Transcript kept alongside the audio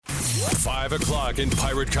5 o'clock in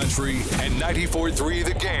Pirate Country, and 94.3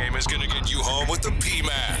 The Game is going to get you home with the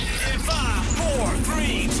P-Man. In 5, 4,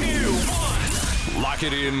 3, 2, 1. Lock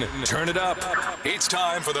it in, turn it up. It's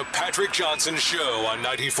time for the Patrick Johnson Show on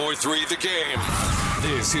 94.3 The Game.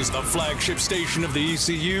 This is the flagship station of the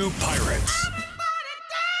ECU Pirates.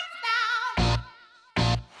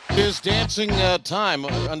 It is dancing time,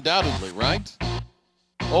 undoubtedly, right?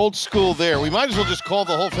 Old school there. We might as well just call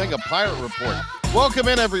the whole thing a Pirate Report. Welcome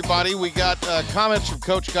in, everybody. We got comments from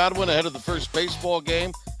Coach Godwin ahead of the first baseball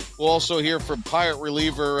game. We'll also hear from Pirate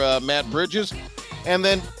reliever Matt Bridges. And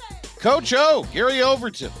then Coach O, Gary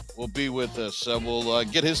Overton, will be with us. We'll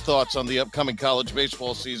get his thoughts on the upcoming college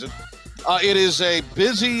baseball season. It is a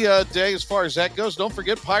busy day as far as that goes. Don't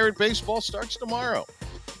forget, Pirate baseball starts tomorrow.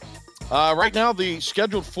 Right now, the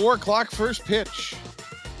scheduled 4 o'clock first pitch.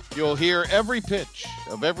 You'll hear every pitch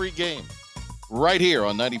of every game right here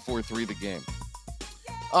on 94.3 The Game.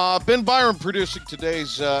 Ben Byram producing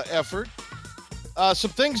today's effort.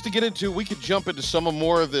 Some things to get into. We could jump into some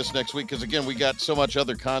more of this next week because, again, we got so much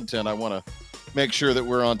other content. I want to make sure that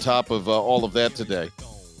we're on top of all of that today.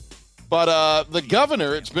 But the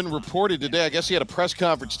governor, it's been reported today, I guess he had a press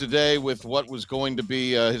conference today with what was going to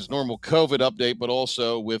be his normal COVID update, but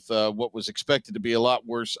also with what was expected to be a lot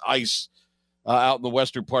worse ice out in the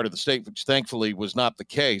western part of the state, which thankfully was not the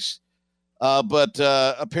case. But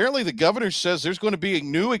apparently the governor says there's going to be a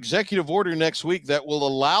new executive order next week that will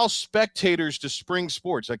allow spectators to spring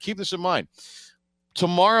sports. Now, keep this in mind.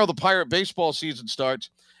 Tomorrow, the Pirate baseball season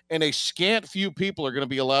starts, and a scant few people are going to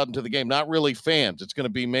be allowed into the game. Not really fans. It's going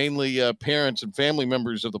to be mainly parents and family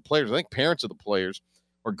members of the players. I think parents of the players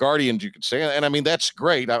or guardians, you could say. And, I mean, that's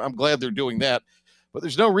great. I'm glad they're doing that. But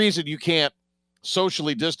there's no reason you can't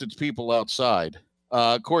socially distance people outside.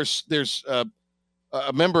 Of course, there's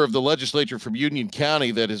a member of the legislature from Union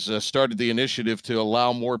County that has started the initiative to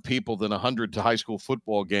allow more people than 100 to high school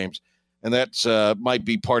football games. And that's might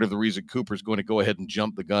be part of the reason Cooper's going to go ahead and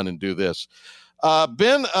jump the gun and do this.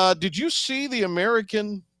 Ben, did you see the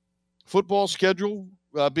American football schedule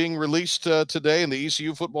being released today and the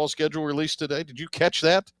ECU football schedule released today? Did you catch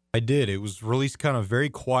that? I did. It was released kind of very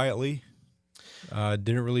quietly.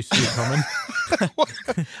 Didn't really see it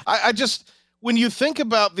coming. I just, when you think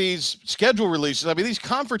about these schedule releases, I mean, these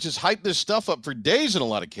conferences hype this stuff up for days in a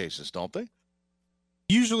lot of cases, don't they?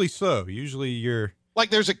 Usually so. Usually you're like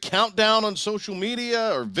there's a countdown on social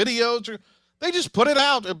media or videos, or they just put it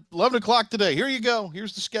out at 11 o'clock today. Here you go.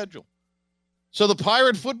 Here's the schedule. So the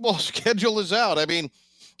Pirate football schedule is out. I mean,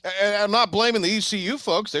 and I'm not blaming the ECU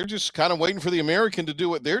folks. They're just kind of waiting for the American to do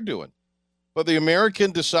what they're doing. But the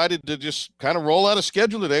American decided to just kind of roll out a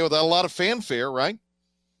schedule today without a lot of fanfare, right?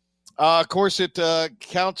 Of course, it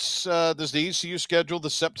counts, does the ECU schedule, the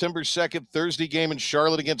September 2nd Thursday game in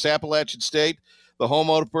Charlotte against Appalachian State, the home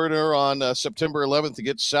opener on September 11th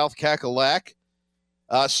against South Cackalack.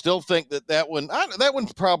 Still think that one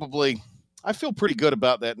probably, I feel pretty good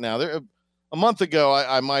about that now. A month ago,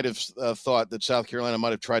 I might have thought that South Carolina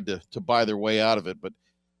might have tried to buy their way out of it, but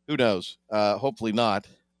who knows? Hopefully not.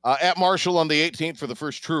 At Marshall on the 18th for the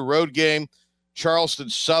first true road game. Charleston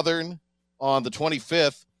Southern on the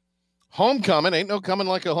 25th. Homecoming, ain't no coming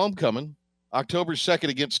like a homecoming. October 2nd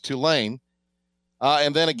against Tulane.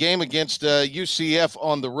 And then a game against UCF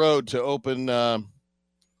on the road to open the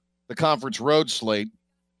conference road slate.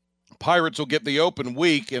 Pirates will get the open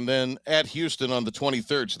week and then at Houston on the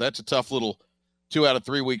 23rd. So that's a tough little 2 out of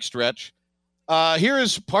 3 week stretch. Here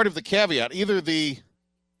is part of the caveat. Either the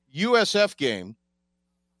USF game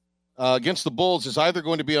against the Bulls is either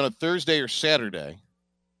going to be on a Thursday or Saturday.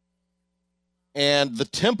 And the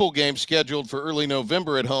Temple game scheduled for early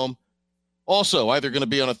November at home, also either going to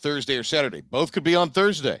be on a Thursday or Saturday. Both could be on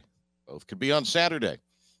Thursday. Both could be on Saturday.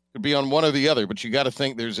 Could be on one or the other, but you got to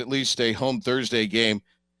think there's at least a home Thursday game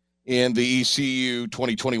in the ECU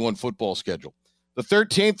 2021 football schedule. The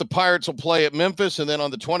 13th, the Pirates will play at Memphis, and then on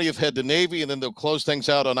the 20th, head to Navy, and then they'll close things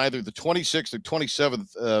out on either the 26th or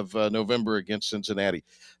 27th of November against Cincinnati.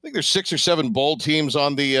 I think there's 6 or 7 bowl teams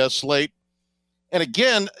on the slate. And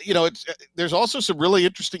again, you know, there's also some really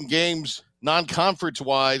interesting games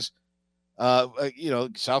non-conference-wise.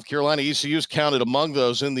 South Carolina ECU's counted among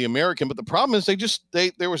those in the American, but the problem is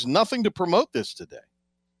there was nothing to promote this today.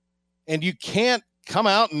 And you can't come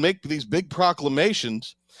out and make these big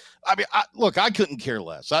proclamations. I mean, I couldn't care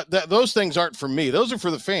less. Those things aren't for me. Those are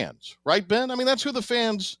for the fans, right, Ben? I mean, that's who the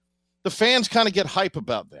fans kind of get hype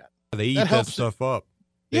about that. They eat that stuff up.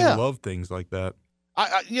 They love things like that.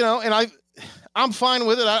 I'm fine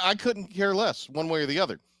with it. I couldn't care less one way or the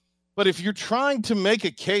other. But if you're trying to make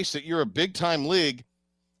a case that you're a big-time league,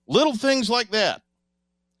 little things like that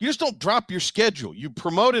You just don't drop your schedule. You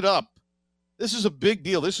promote it up. This is a big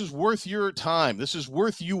deal. This is worth your time. This is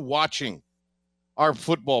worth you watching our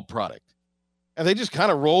football product. And they just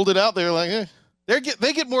kind of rolled it out there like, they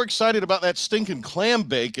get more excited about that stinking clam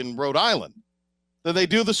bake in Rhode Island than they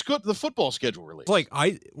do the football schedule release. It's like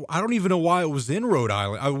I don't even know why it was in Rhode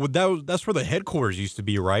Island. That's where the headquarters used to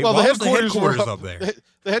be, right? Well, why the was headquarters, were up there.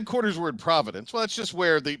 The headquarters were in Providence. Well, that's just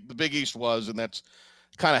where the Big East was, and that's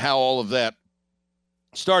kind of how all of that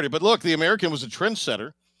started. But look, the American was a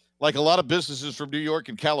trendsetter. Like a lot of businesses from New York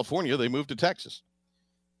and California, they moved to Texas.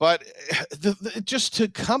 But just to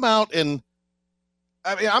come out and,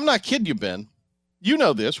 I mean, I'm not kidding you, Ben. You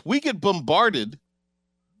know this. We get bombarded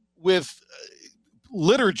with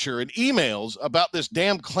literature and emails about this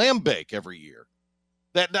damn clam bake every year.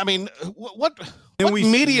 That, I mean, what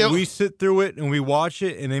media? We sit through it and we watch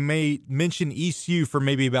it, and they may mention ECU for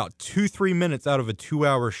maybe about 2-3 minutes out of a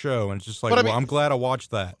 2-hour show, and it's just like, I'm glad I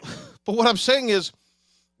watched that. But what I'm saying is,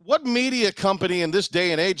 what media company in this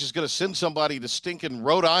day and age is going to send somebody to stinking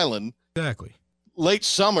Rhode Island exactly late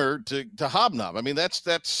summer to hobnob? I mean, that's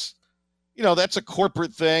a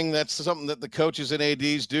corporate thing. That's something that the coaches and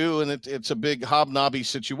ADs do, and it's a big hobnobby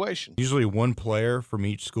situation. Usually one player from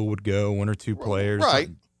each school would go, 1 or 2 players. Right.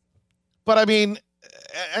 But I mean,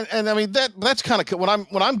 and I mean, that's kind of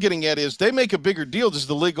what I'm getting at is they make a bigger deal, just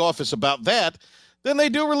the league office, about that than they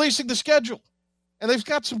do releasing the schedule. And they've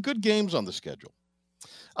got some good games on the schedule.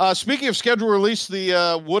 Speaking of schedule release,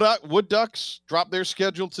 the Wood Ducks dropped their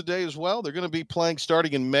schedule today as well. They're going to be playing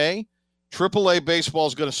starting in May. AAA baseball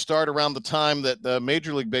is going to start around the time that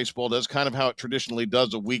Major League Baseball does, kind of how it traditionally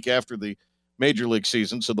does, a week after the Major League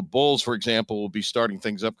season. So the Bulls, for example, will be starting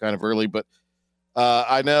things up kind of early. But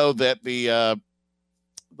I know that the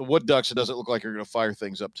Wood Ducks, it doesn't look like they're going to fire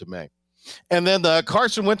things up to May. And then the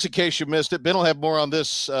Carson Wentz, in case you missed it, Ben will have more on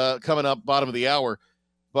this coming up bottom of the hour.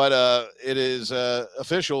 But it is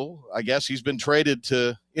official, I guess. He's been traded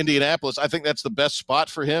to Indianapolis. I think that's the best spot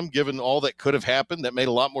for him, given all that could have happened. That made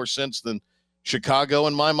a lot more sense than Chicago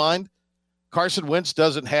in my mind. Carson Wentz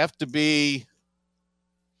doesn't have to be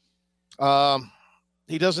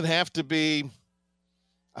he doesn't have to be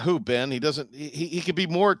who, Ben? He could be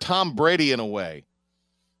more Tom Brady in a way.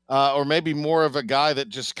 Or maybe more of a guy that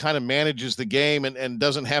just kind of manages the game and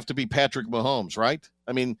doesn't have to be Patrick Mahomes, right?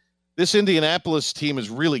 I mean, this Indianapolis team is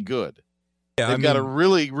really good. Yeah, They've got a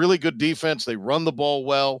really, really good defense. They run the ball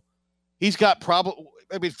well. He's got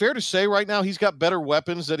fair to say right now, he's got better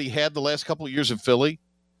weapons than he had the last couple of years of Philly.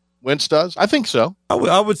 Wentz does? I think so.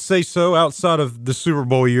 I would say so, outside of the Super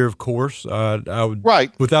Bowl year, of course.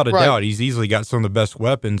 Without a doubt, he's easily got some of the best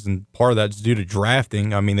weapons, and part of that's due to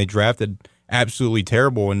drafting. I mean, they drafted absolutely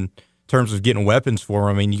terrible in terms of getting weapons for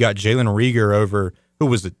him. I mean, you got Jalen Reagor over, who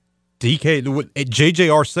was it? J.J.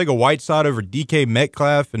 Arcega-Whiteside over DK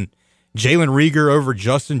Metcalf, and Jalen Reagor over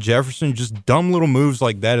Justin Jefferson. Just dumb little moves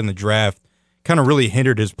like that in the draft kind of really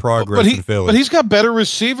hindered his progress in Philly. But he's got better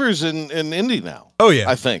receivers in Indy now. Oh, yeah.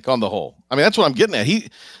 I think, on the whole. I mean, that's what I'm getting at.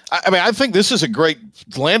 I think this is a great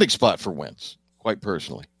landing spot for Wentz, quite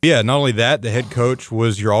personally. Yeah, not only that, the head coach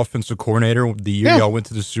was your offensive coordinator the year y'all went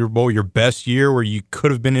to the Super Bowl, your best year where you could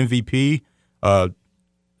have been MVP.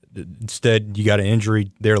 Instead, you got an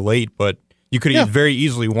injury there late, but you could have very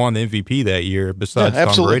easily won the MVP that year besides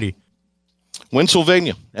Tom Brady.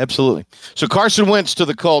 Pennsylvania, absolutely. So Carson Wentz to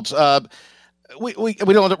the Colts. We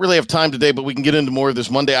don't really have time today, but we can get into more of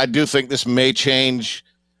this Monday. I do think this may change.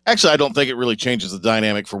 Actually, I don't think it really changes the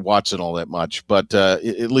dynamic for Watson all that much, but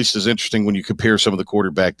at least is interesting when you compare some of the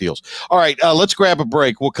quarterback deals. All right, let's grab a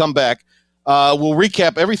break. We'll come back. We'll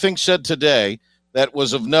recap everything said today that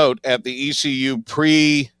was of note at the ECU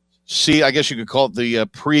I guess you could call it the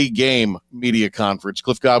pre-game media conference,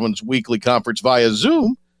 Cliff Godwin's weekly conference via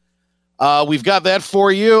Zoom. We've got that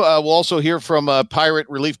for you. We'll also hear from Pirate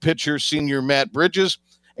relief pitcher, senior Matt Bridges.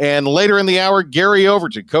 And later in the hour, Gary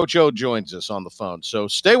Overton, Coach O, joins us on the phone. So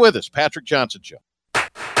stay with us. Patrick Johnson Show.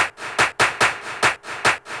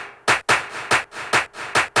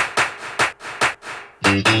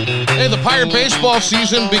 Hey, the Pirate baseball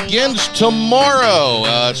season begins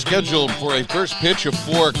tomorrow. Scheduled for a first pitch of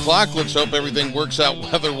 4 o'clock. Let's hope everything works out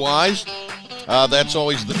weather-wise. That's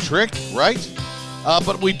always the trick, right?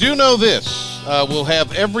 But we do know this. We'll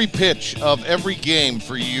have every pitch of every game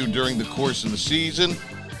for you during the course of the season,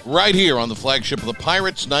 right here on the flagship of the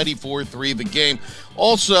Pirates, 94.3 The Game.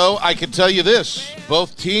 Also, I can tell you this.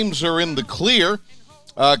 Both teams are in the clear.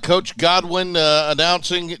 Coach Godwin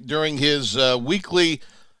announcing during his weekly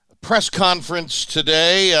press conference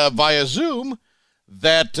today via Zoom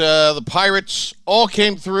that the Pirates all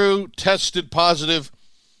came through, tested positive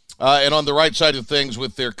and on the right side of things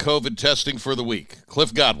with their COVID testing for the week.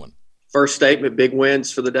 Cliff Godwin. First statement, big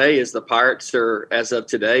wins for the day is the Pirates are, as of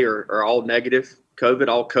today, are all negative COVID.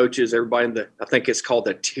 All coaches, everybody I think it's called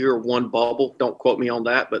the Tier 1 bubble. Don't quote me on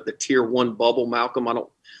that, but the Tier 1 bubble, Malcolm. I don't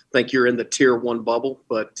think you're in the Tier 1 bubble,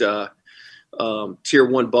 but Tier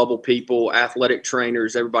 1 bubble people, athletic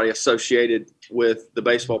trainers, everybody associated with the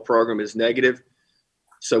baseball program is negative.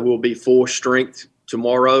 So we'll be full strength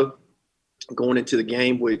tomorrow going into the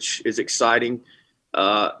game, which is exciting.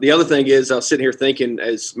 The other thing is I was sitting here thinking,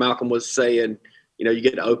 as Malcolm was saying, you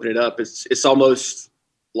get to open it up. It's almost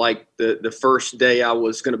like the first day I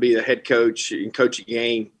was going to be the head coach and coach a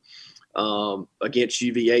game against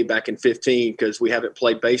UVA back in 2015 because we haven't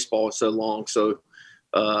played baseball in so long. So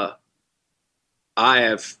I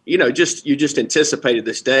have, you just anticipated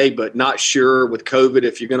this day, but not sure with COVID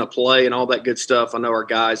if you're going to play and all that good stuff. I know our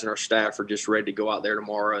guys and our staff are just ready to go out there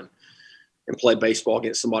tomorrow and play baseball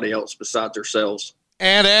against somebody else besides ourselves.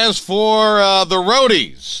 And as for the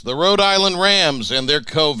Roadies, the Rhode Island Rams and their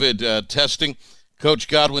COVID testing, Coach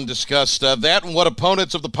Godwin discussed that and what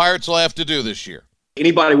opponents of the Pirates will have to do this year.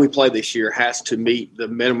 Anybody we play this year has to meet the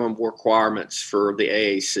minimum requirements for the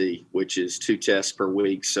AAC, which is 2 tests per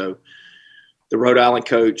week. So the Rhode Island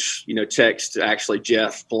coach, texted actually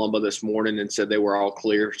Jeff Palumbo this morning and said they were all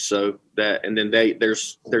clear. So that, and then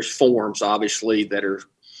there's forms obviously that are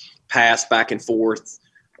passed back and forth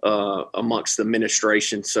amongst the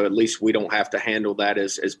administration. So at least we don't have to handle that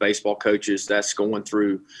as baseball coaches. That's going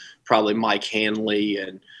through probably Mike Hanley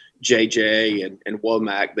and JJ and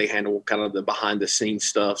Womack. They handle kind of the behind the scenes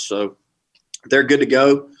stuff. So they're good to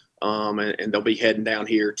go. And they'll be heading down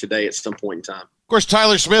here today at some point in time. Of course,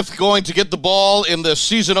 Tyler Smith going to get the ball in the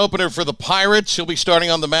season opener for the Pirates. He'll be starting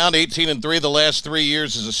on the mound, 18-3 the last 3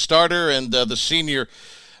 years as a starter, and the senior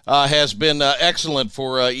has been excellent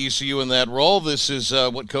for ECU in that role. This is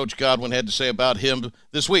what Coach Godwin had to say about him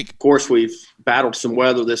this week. Of course, we've battled some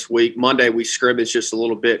weather this week. Monday, we scrimmaged just a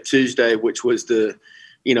little bit. Tuesday, which was the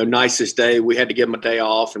nicest day, we had to give him a day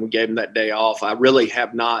off, and we gave him that day off. I really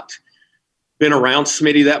have not been around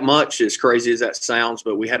Smitty that much, as crazy as that sounds,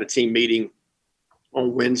 but we had a team meeting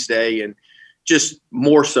on Wednesday, and just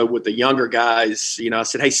more so with the younger guys. I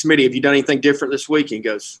said, hey, Smitty, have you done anything different this week? And he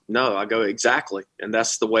goes, no. I go, exactly. And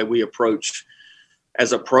that's the way we approach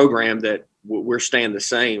as a program, that we're staying the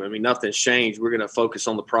same. I mean, nothing's changed. We're going to focus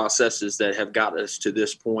on the processes that have got us to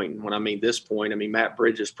this point. And when I mean this point, I mean Matt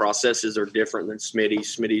Bridges' processes are different than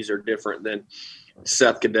Smitty's. Smitty's are different than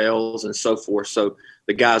Seth Goodell's and so forth. So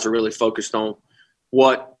the guys are really focused on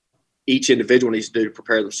what each individual needs to do to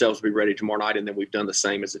prepare themselves to be ready tomorrow night, and then we've done the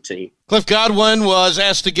same as a team. Cliff Godwin was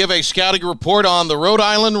asked to give a scouting report on the Rhode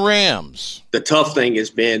Island Rams. The tough thing has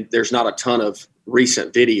been there's not a ton of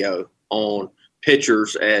recent video on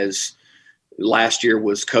pitchers, as last year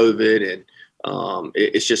was COVID, and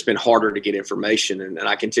it's just been harder to get information. And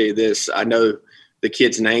I can tell you this, I know the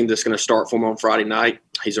kid's name that's going to start for him on Friday night.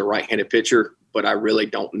 He's a right-handed pitcher, but I really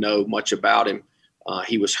don't know much about him.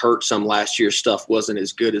 He was hurt some last year. Stuff wasn't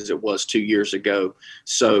as good as it was 2 years ago.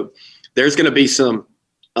 So there's going to be some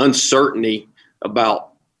uncertainty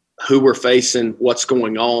about who we're facing, what's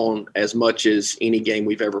going on, as much as any game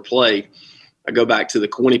we've ever played. I go back to the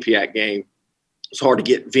Quinnipiac game. It's hard to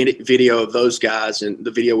get video of those guys, and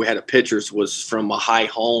the video we had of pitchers was from a high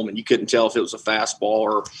home, and you couldn't tell if it was a fastball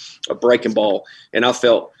or a breaking ball. And I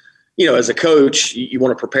felt, as a coach, you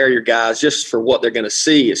want to prepare your guys just for what they're going to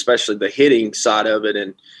see, especially the hitting side of it.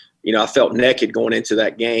 And, I felt naked going into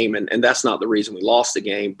that game, and that's not the reason we lost the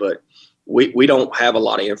game, but we don't have a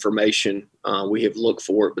lot of information. We have looked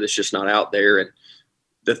for it, but it's just not out there. And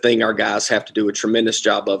the thing our guys have to do a tremendous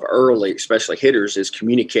job of early, especially hitters, is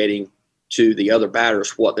communicating to the other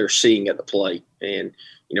batters what they're seeing at the plate. And,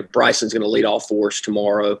 Bryson's going to lead off for us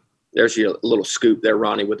tomorrow. There's your little scoop there,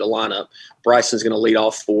 Ronnie, with the lineup. Bryson's going to lead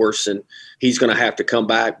off for us, and he's going to have to come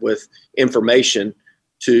back with information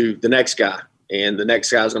to the next guy. And the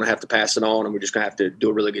next guy is going to have to pass it on, and we're just going to have to do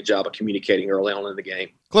a really good job of communicating early on in the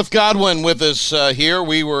game. Cliff Godwin with us here.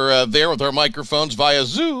 We were there with our microphones via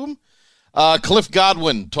Zoom. Cliff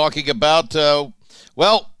Godwin talking about, the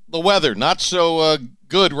weather. Not so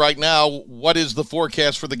good right now. What is the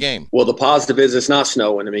forecast for the game? Well, the positive is it's not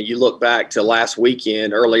snowing. I mean, you look back to last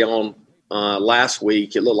weekend, early on last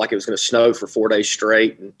week, it looked like it was going to snow for 4 days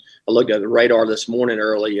straight. And I looked at the radar this morning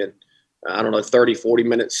early, and 30, 40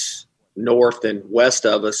 minutes north and west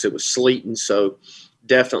of us, it was sleeting. So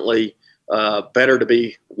definitely better to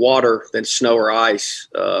be water than snow or ice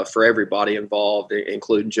for everybody involved,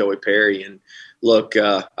 including Joey Perry. And look,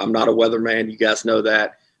 I'm not a weatherman. You guys know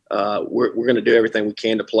that. We're going to do everything we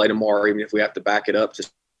can to play tomorrow, even if we have to back it up to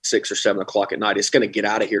 6 or 7 o'clock at night. It's going to get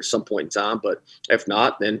out of here at some point in time, but if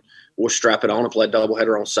not, then we'll strap it on and play a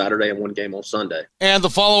doubleheader on Saturday and one game on Sunday. And the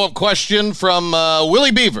follow-up question from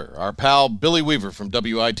Willie Beaver, our pal Billy Weaver from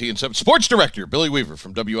WIT and 7, sports director Billy Weaver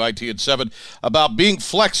from WIT and 7, about being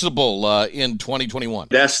flexible in 2021.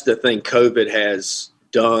 That's the thing COVID has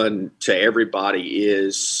done to everybody,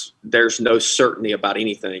 is there's no certainty about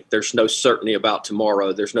anything. There's no certainty about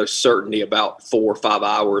tomorrow. There's no certainty about 4 or 5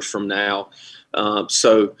 hours from now.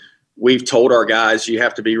 So we've told our guys, you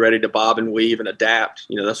have to be ready to bob and weave and adapt.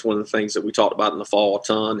 That's one of the things that we talked about in the fall a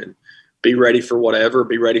ton, and be ready for whatever,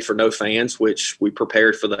 be ready for no fans, which we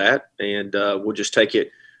prepared for that. And we'll just take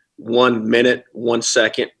it 1 minute, 1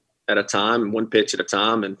 second at a time, 1 pitch at a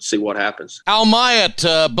time, and see what happens. Al Myatt,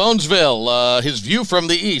 Bonesville, his view from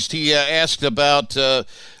the East. He asked about,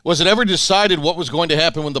 was it ever decided what was going to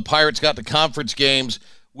happen when the Pirates got to conference games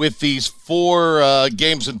with these 4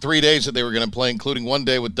 games in 3 days that they were going to play, including one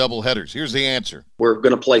day with double headers? Here's the answer. We're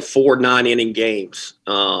going to play 4 9-inning games.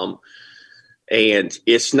 And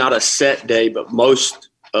it's not a set day, but most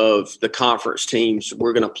of the conference teams,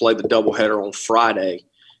 we're going to play the doubleheader on Friday.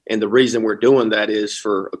 And the reason we're doing that is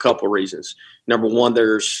for a couple of reasons. Number one,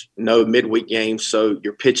 there's no midweek games, so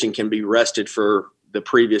your pitching can be rested for the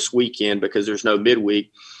previous weekend because there's no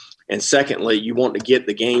midweek. And secondly, you want to get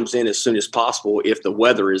the games in as soon as possible if the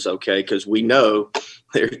weather is okay, because we know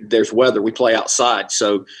there's weather. We play outside.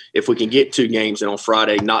 So if we can get 2 games in on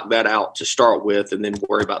Friday, knock that out to start with, and then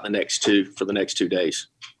worry about the next 2 for the next 2 days.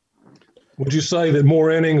 Would you say that more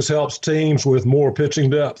innings helps teams with more pitching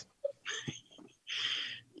depth?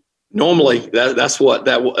 Normally, that's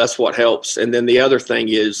what helps. And then the other thing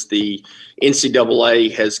is the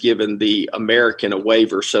NCAA has given the American a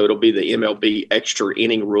waiver, so it'll be the MLB extra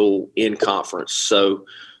inning rule in conference. So,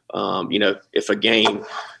 if a game,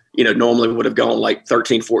 normally would have gone like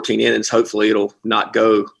 13, 14 innings, hopefully it'll not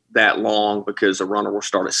go that long because a runner will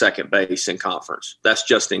start at second base in conference. That's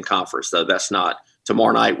just in conference, though. That's not.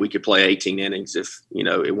 Tomorrow night we could play 18 innings if,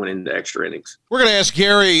 it went into extra innings. We're going to ask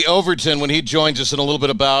Gary Overton when he joins us in a little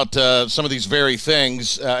bit about some of these very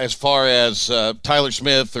things as far as Tyler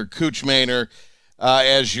Smith or Cooch Maynor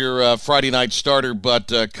as your Friday night starter.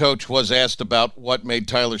 But Coach was asked about what made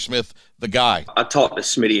Tyler Smith the guy. I talked to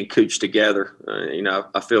Smitty and Cooch together.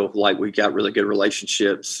 I feel like we got really good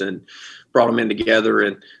relationships and brought them in together.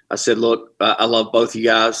 And I said, look, I love both of you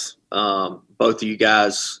guys. Both of you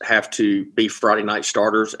guys have to be Friday night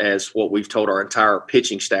starters, as what we've told our entire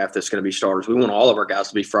pitching staff that's going to be starters. We want all of our guys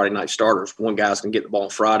to be Friday night starters. One guy's going to get the ball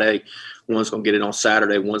on Friday. One's going to get it on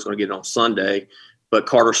Saturday. One's going to get it on Sunday. But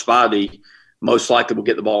Carter Spivey most likely will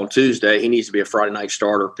get the ball on Tuesday. He needs to be a Friday night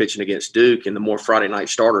starter pitching against Duke. And the more Friday night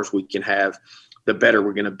starters we can have, the better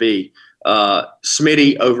we're going to be.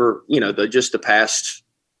 Smitty over, just the past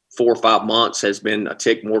 4 or 5 months has been a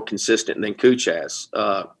tick more consistent than Cooch has.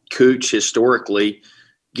 Cooch historically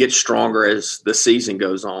gets stronger as the season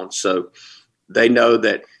goes on. So they know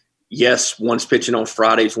that, yes, one's pitching on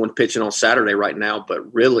Fridays, one's pitching on Saturday right now.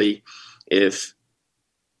 But really, if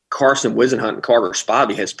Carson Whisenhunt and Carter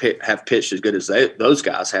Spivey have pitched as good as those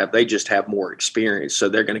guys have, they just have more experience. So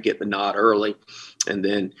they're going to get the nod early. And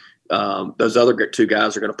then those other 2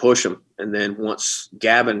 guys are going to push them. And then once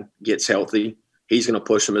Gavin gets healthy, he's going to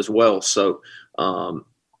push them as well. So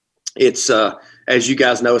it's as you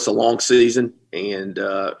guys know, it's a long season, and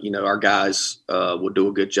our guys will do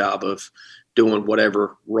a good job of doing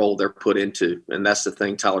whatever role they're put into. And that's the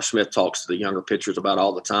thing Tyler Smith talks to the younger pitchers about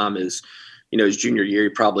all the time is, his junior year, he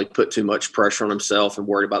probably put too much pressure on himself and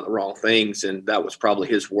worried about the wrong things. And that was probably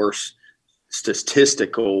his worst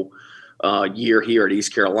statistical year here at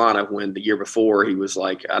East Carolina, when the year before he was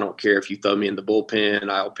like, I don't care if you throw me in the bullpen,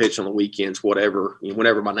 I'll pitch on the weekends, whatever.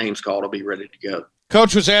 Whenever my name's called, I'll be ready to go.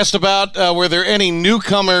 Coach was asked about were there any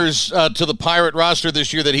newcomers to the Pirate roster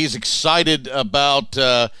this year that he's excited about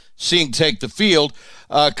seeing take the field.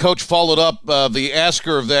 Coach followed up the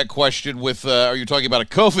asker of that question with, are you talking about a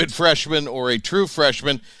COVID freshman or a true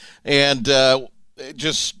freshman? And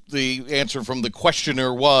just the answer from the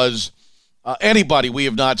questioner was anybody we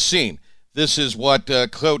have not seen. This is what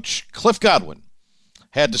Coach Cliff Godwin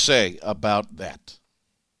had to say about that.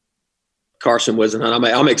 Carson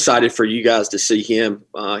Whisenhunt. I'm excited for you guys to see him.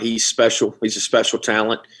 He's special. He's a special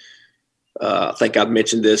talent. I think I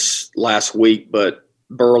mentioned this last week, but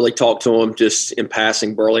Burley talked to him just in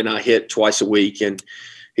passing. Burley and I hit twice a week, and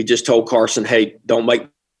he just told Carson, hey, don't make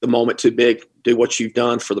the moment too big. Do what you've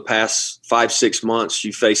done for the past 5-6 months.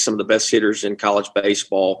 You face some of the best hitters in college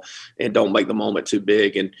baseball, and don't make the moment too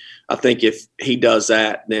big. And I think if he does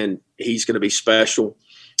that, then he's going to be special.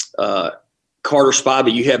 Carter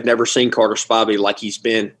Spivey, you have never seen Carter Spivey like he's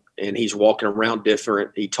been and he's walking around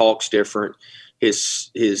different. He talks different.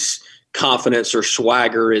 His confidence or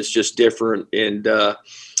swagger is just different. And,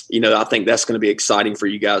 I think that's going to be exciting for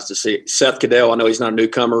you guys to see. Seth Caddell, I know he's not a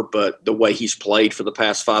newcomer, but the way he's played for the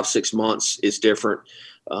past 5-6 months is different.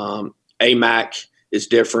 AMAC is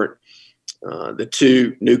different. The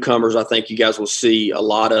two newcomers I think you guys will see a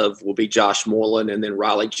lot of will be Josh Moreland and then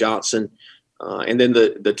Riley Johnson. And then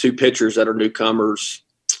the two pitchers that are newcomers,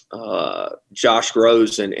 Josh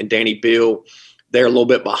Groves and Danny Beal, they're a little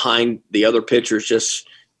bit behind the other pitchers just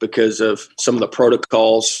because of some of the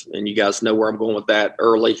protocols. And you guys know where I'm going with that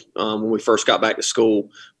early when we first got back to school.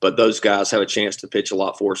 But those guys have a chance to pitch a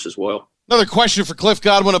lot for us as well. Another question for Cliff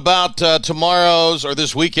Godwin about tomorrow's or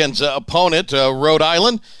this weekend's opponent, Rhode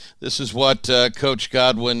Island. This is what Coach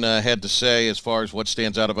Godwin had to say as far as what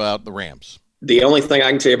stands out about the Rams. The only thing I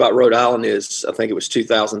can tell you about Rhode Island is I think it was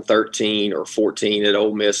 2013 or 14 at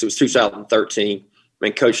Ole Miss. It was 2013. I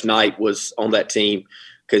mean, Coach Knight was on that team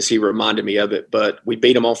because he reminded me of it. But we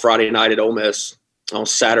beat them on Friday night at Ole Miss. On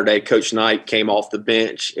Saturday, Coach Knight came off the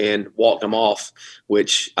bench and walked them off,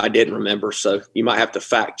 which I didn't remember. So you might have to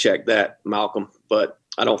fact check that, Malcolm. But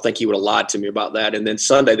I don't think he would have lied to me about that. And then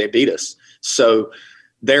Sunday they beat us. So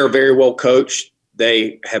they're very well coached.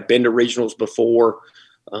 They have been to regionals before.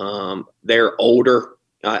 They're older,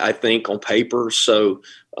 I think, on paper. So,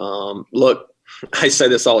 look, I say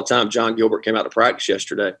this all the time. John Gilbert came out to practice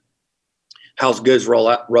yesterday. How's good is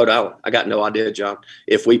Rhode Island? I got no idea, John.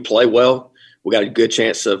 If we play well, we got a good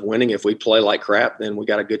chance of winning. If we play like crap, then we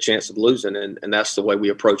got a good chance of losing. And that's the way we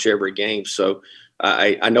approach every game. So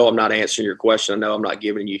I know I'm not answering your question. I know I'm not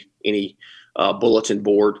giving you any bulletin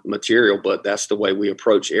board material, but that's the way we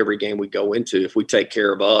approach every game we go into. If we take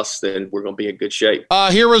care of us, then we're going to be in good shape.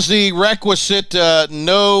 Here was the requisite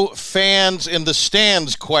no fans in the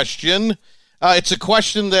stands question. It's a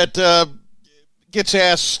question that gets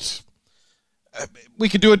asked. We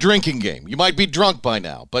could do a drinking game. You might be drunk by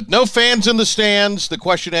now, but no fans in the stands. The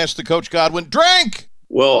question asked to Coach Godwin, drink!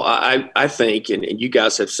 Well, I think, and you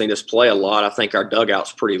guys have seen us play a lot, I think our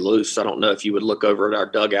dugout's pretty loose. I don't know if you would look over at our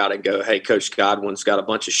dugout and go, hey, Coach Godwin's got a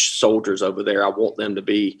bunch of soldiers over there. I want them to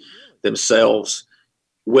be themselves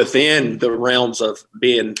within the realms of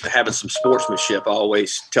having some sportsmanship. I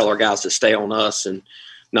always tell our guys to stay on us and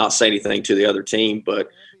not say anything to the other team. But,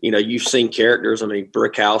 you've seen characters. I mean,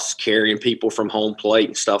 Brickhouse carrying people from home plate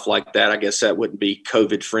and stuff like that. I guess that wouldn't be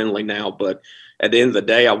COVID friendly now. But at the end of the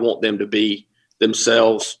day, I want them to be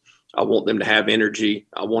themselves. I want them to have energy.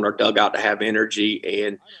 I want our dugout to have energy.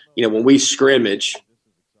 And, when we scrimmage,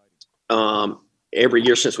 every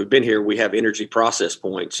year since we've been here, we have energy process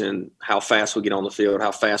points and how fast we get on the field,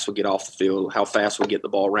 how fast we get off the field, how fast we get the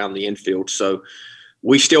ball around the infield. So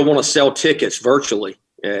we still want to sell tickets virtually.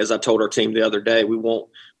 As I told our team the other day, we want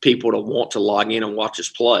people to want to log in and watch us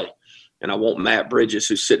play. And I want Matt Bridges,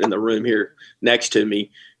 who's sitting in the room here next to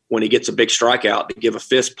me, when he gets a big strikeout, to give a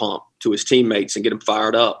fist pump to his teammates and get them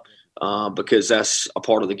fired up because that's a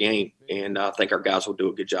part of the game. And I think our guys will do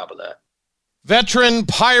a good job of that. Veteran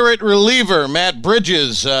Pirate reliever Matt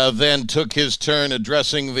Bridges then took his turn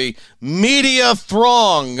addressing the media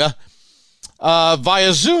throng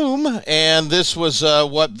via Zoom, and this was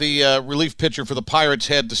what the relief pitcher for the Pirates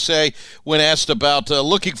had to say when asked about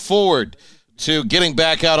looking forward to getting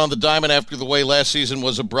back out on the diamond after the way last season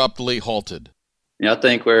was abruptly halted. Yeah, I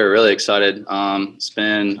think we're really excited. It's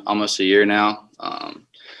been almost a year now.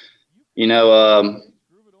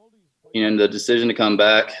 The decision to come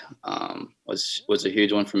back was a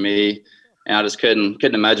huge one for me, and I just couldn't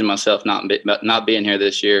imagine myself not being here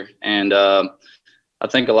this year. And I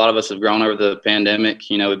think a lot of us have grown over the pandemic.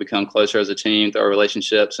 We've become closer as a team through our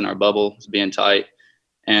relationships and our bubble is being tight.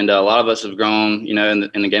 And a lot of us have grown, in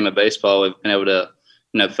the game of baseball. We've been able to,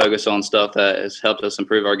 focus on stuff that has helped us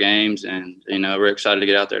improve our games. And, we're excited to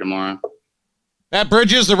get out there tomorrow. Matt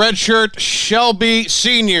Bridges, the redshirt Shelby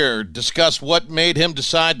senior, discussed what made him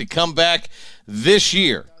decide to come back this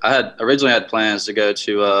year. I had originally had plans to go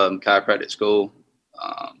to chiropractic school.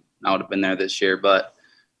 I would have been there this year, but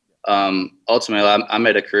ultimately I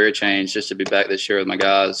made a career change just to be back this year with my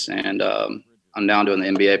guys. And I'm down doing the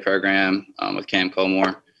MBA program with Cam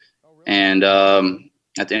Colmore. And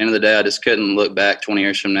at the end of the day, I just couldn't look back 20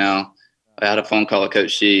 years from now. I had a phone call with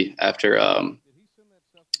Coach Shee after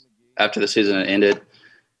the season had ended.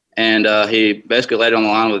 And he basically laid it on the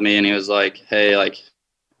line with me, and he was like, hey,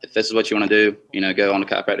 if this is what you want to do, go on to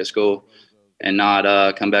chiropractic school and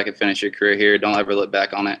not come back and finish your career here. Don't ever look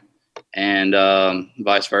back on it. And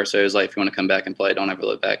vice versa. It was like, if you want to come back and play, don't ever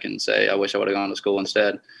look back and say, I wish I would have gone to school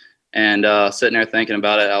instead. And sitting there thinking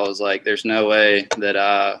about it, I was like, there's no way that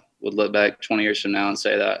I would look back 20 years from now and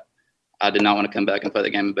say that I did not want to come back and play the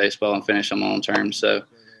game of baseball and finish on my own terms. So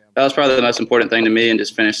that was probably the most important thing to me, and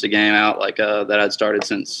just finish the game out like that I'd started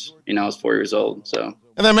since, I was 4 years old. So.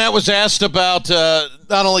 And then Matt was asked about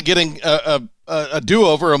not only getting a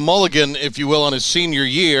do-over, a mulligan, if you will, on his senior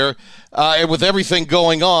year, and with everything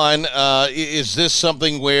going on, is this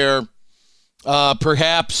something where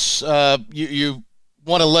perhaps you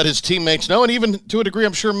want to let his teammates know, and even to a degree,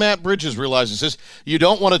 I'm sure Matt Bridges realizes this, you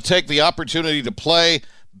don't want to take the opportunity to play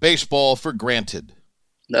baseball for granted?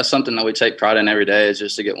 That's something that we take pride in every day, is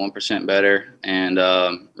just to get 1% better, and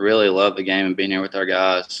really love the game and being here with our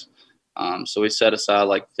guys. So we set aside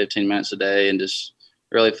like 15 minutes a day and just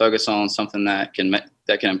really focus on something that can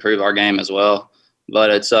improve our game as well. But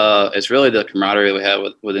it's really the camaraderie we have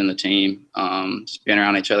within the team, just being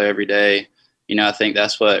around each other every day. I think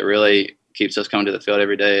that's what really keeps us coming to the field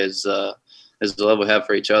every day is the love we have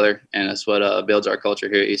for each other, and that's what builds our culture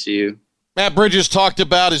here at ECU. Matt Bridges talked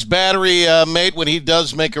about his battery mate when he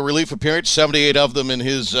does make a relief appearance, 78 of them in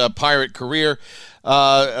his Pirate career,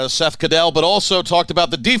 Seth Cadell, but also talked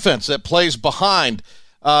about the defense that plays behind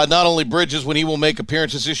not only Bridges when he will make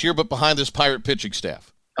appearances this year, but behind this Pirate pitching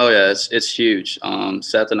staff. Oh, yeah, it's huge.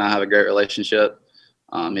 Seth and I have a great relationship.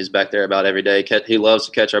 He's back there about every day. He loves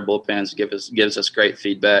to catch our bullpens, gives us great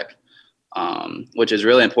feedback, which is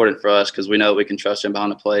really important for us because we know we can trust him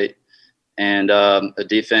behind the plate. And the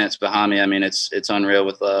defense behind me, I mean, it's unreal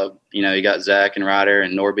with, you got Zach and Ryder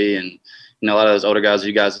and Norby and, a lot of those older guys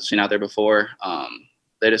you guys have seen out there before.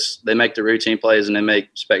 They make the routine plays and they make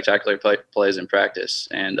spectacular plays in practice.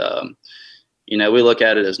 And, we look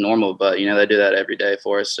at it as normal, but, they do that every day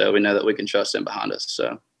for us. So we know that we can trust them behind us.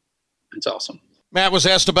 So it's awesome. Matt was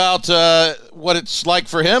asked about what it's like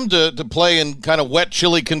for him to play in kind of wet,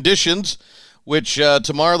 chilly conditions, which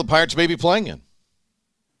tomorrow the Pirates may be playing in.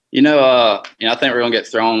 I think we're going to get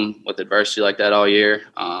thrown with adversity like that all year.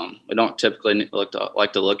 We don't typically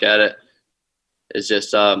like to look at it. It's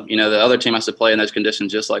just, the other team has to play in those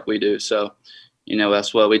conditions just like we do. So,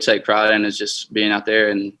 that's what we take pride in, is just being out there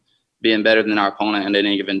and being better than our opponent on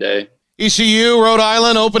any given day. ECU, Rhode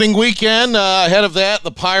Island, opening weekend. Ahead of that,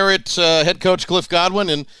 the Pirates head coach Cliff Godwin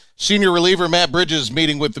and senior reliever Matt Bridges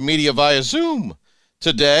meeting with the media via Zoom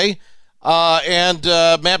today. And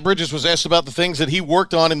Matt Bridges was asked about the things that he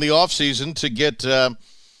worked on in the offseason to get,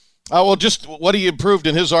 just what he improved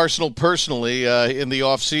in his arsenal personally in the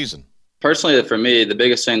offseason. Personally, for me, the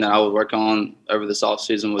biggest thing that I would work on over this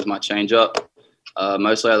offseason was my changeup.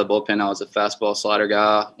 Mostly out of the bullpen, I was a fastball slider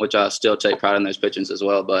guy, which I still take pride in those pitches as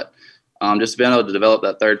well. But just being able to develop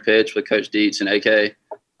that third pitch with Coach Dietz and AK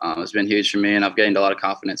has been huge for me, and I've gained a lot of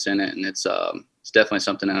confidence in it. And it's definitely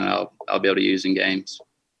something that I'll be able to use in games.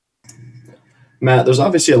 Matt, there's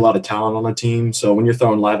obviously a lot of talent on the team. So when you're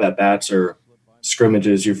throwing live at-bats or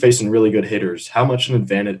scrimmages, you're facing really good hitters. How much an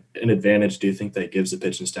advantage do you think that gives the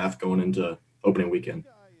pitching staff going into opening weekend?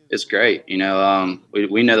 It's great. We know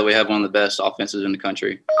that we have one of the best offenses in the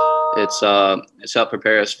country. It's helped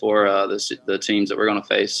prepare us for the teams that we're going to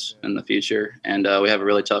face in the future. And we have a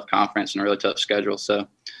really tough conference and a really tough schedule. So,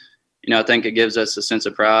 I think it gives us a sense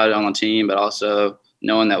of pride on the team, but also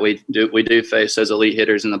knowing that we do face those elite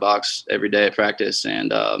hitters in the box every day at practice,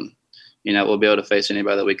 and we'll be able to face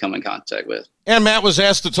anybody that we come in contact with. And Matt was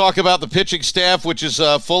asked to talk about the pitching staff, which is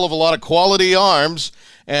full of a lot of quality arms,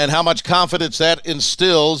 and how much confidence that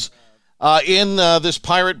instills in this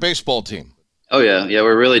Pirate baseball team. Oh yeah,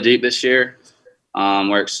 we're really deep this year.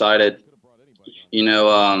 We're excited.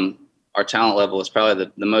 Our talent level is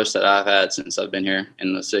probably the most that I've had since I've been here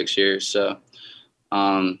in the 6 years. So,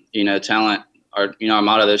 talent. Our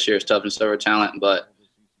motto this year is toughness over talent, but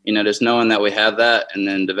just knowing that we have that and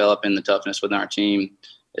then developing the toughness within our team,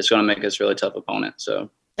 it's going to make us a really tough opponent. So.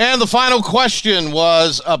 And the final question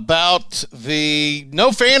was about the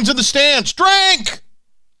no fans in the stands. Drink.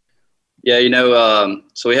 Yeah,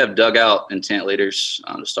 so we have dugout and tent leaders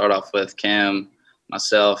to start off with. Cam,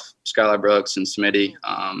 myself, Skylar Brooks, and Smitty.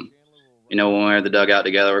 When we're in the dugout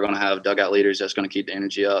together, we're going to have dugout leaders that's going to keep the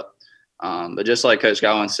energy up. But just like Coach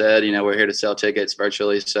Godwin said, we're here to sell tickets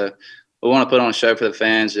virtually. So we want to put on a show for the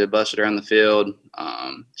fans, to bust it around the field,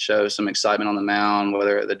 show some excitement on the mound,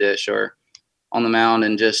 whether at the dish or on the mound.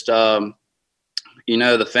 And just, the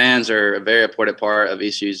fans are a very important part of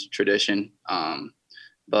ECU's tradition.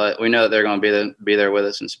 But we know that they're going to be there with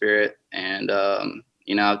us in spirit. And, then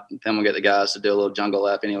we'll get the guys to do a little jungle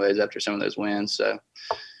lap anyways after some of those wins. So,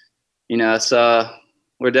 it's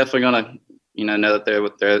we're definitely going to, know that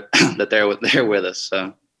they're with us.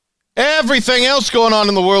 So everything else going on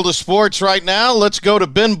in the world of sports right now. Let's go to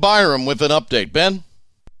Ben Byram with an update. Ben.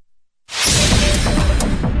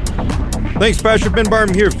 Thanks, Patrick. Ben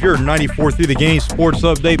Barham here for your 94.3 The Game Sports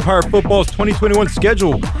Update. Pirate Football's 2021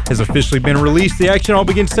 schedule has officially been released. The action all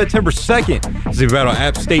begins September 2nd as they battle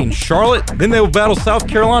App State and Charlotte. Then they will battle South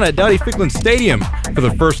Carolina at Dowdy-Ficklen Stadium for the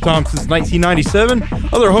first time since 1997.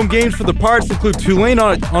 Other home games for the Pirates include Tulane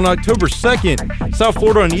on October 2nd, South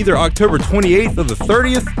Florida on either October 28th or the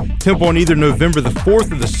 30th, Temple on either November the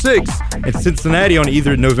 4th or the 6th, and Cincinnati on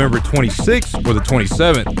either November 26th or the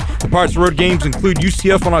 27th. The Pirates' road games include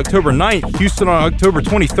UCF on October 9th, Houston on October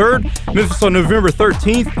 23rd, Memphis on November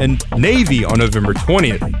 13th, and Navy on November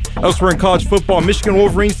 20th. Elsewhere in college football, Michigan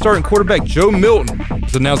Wolverines starting quarterback Joe Milton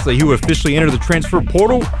has announced that he will officially enter the transfer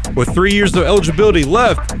portal with 3 years of eligibility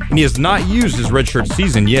left, and he has not used his redshirt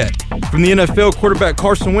season yet. From the NFL, quarterback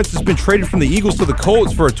Carson Wentz has been traded from the Eagles to the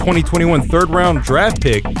Colts for a 2021 third-round draft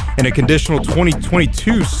pick and a conditional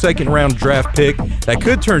 2022 second-round draft pick that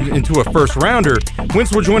could turn into a first-rounder.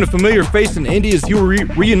 Wentz will join a familiar face in Indy as he will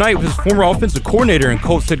reunite with his former offensive coordinator and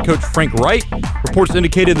Colts head coach Frank Reich. Reports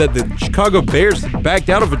indicated that the Chicago Bears had backed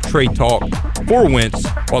out of a trade talk for Wentz,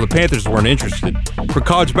 while the Panthers weren't interested. For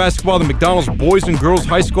college basketball, the McDonald's Boys and Girls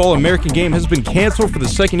High School All-American game has been canceled for the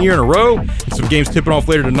second year in a row, and some games tipping off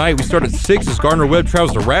later tonight. We start at 6 as Gardner-Webb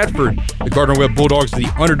travels to Radford. The Gardner-Webb Bulldogs are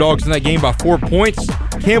the underdogs in that game by 4 points.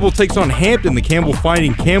 Campbell takes on Hampton. The Campbell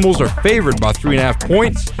Fighting Camels are favored by 3.5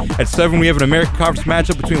 points. At 7, we have an American Conference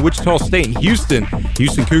matchup between Wichita State and Houston. The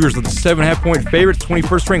Houston Cougars are the 7.5-point favorites.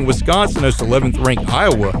 21st-ranked Wisconsin hosts 11th-ranked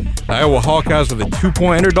Iowa. The Iowa Hawkeyes are the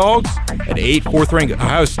 2-point underdogs. At 8, 4th-ranked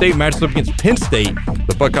Ohio State matches up against Penn State.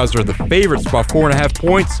 The Buckeyes are the favorites by 4.5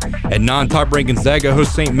 points. At 9, top-ranked Gonzaga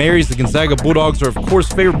hosts St. Mary's. The Gonzaga Bulldogs are, of course,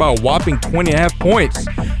 favored by a whopping 20.5 points.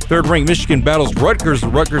 3rd-ranked Michigan battles Rutgers. The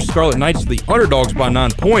Rutgers Scarlet Knights are the underdogs by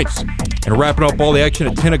 9 points. And wrapping up all the action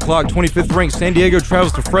at 10 o'clock, 25th-ranked San Diego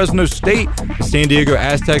travels to Fresno State. The San Diego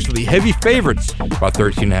Aztecs are the heavy favorites by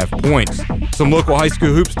 13.5 points. Some local high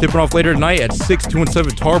school hoops tipping off later tonight. At 6, 2-7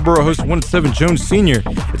 Tarboro hosts 1-7 Jones Senior.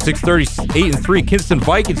 At 6:30, 8-3 Kinston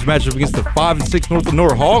Vikings match up against the 5-6 North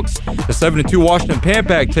Lenore Hawks. The 7-2 Washington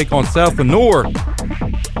Pampack take on South Lenore.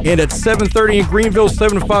 And at 7:30 in Greenville,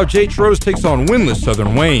 7-5 J. Rose takes on winless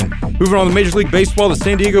Southern Wayne. Moving on to Major League Baseball, the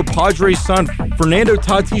San Diego Padres signed Fernando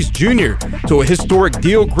Tatis Jr. to a historic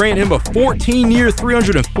deal, granting him a 14-year,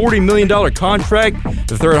 $340 million contract,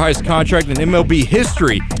 the third highest contract in MLB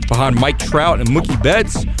history, behind Mike Trout and Mookie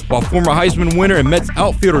Betts, while former Heisman winner and Mets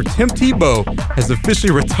outfielder Tim Tebow has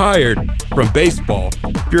officially retired from baseball.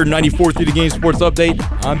 For your 94th The Game Sports Update,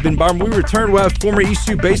 I'm Ben Barham. We return, we'll have former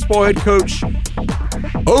ECU baseball head coach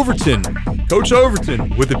Overton, Coach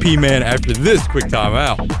Overton, with the P-Man after this quick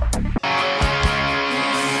timeout.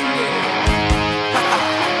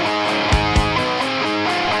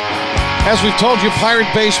 As we've told you, Pirate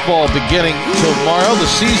Baseball beginning tomorrow, the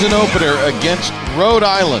season opener against Rhode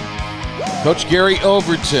Island. Coach Gary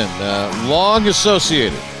Overton, long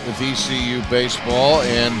associated with ECU baseball,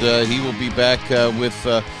 and he will be back with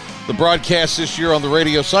the broadcast this year on the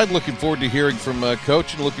radio side. Looking forward to hearing from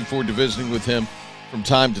Coach and looking forward to visiting with him from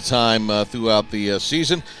time to time throughout the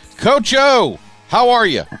season. Coach O, how are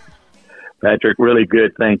you? Patrick, really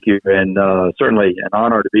good, thank you, and certainly an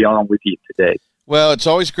honor to be on with you today. Well, it's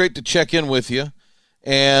always great to check in with you,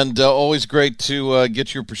 and always great to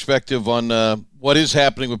get your perspective on what is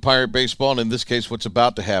happening with Pirate Baseball, and in this case, what's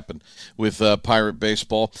about to happen with Pirate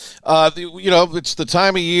Baseball. It's the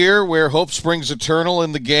time of year where hope springs eternal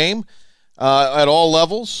in the game at all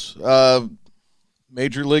levels.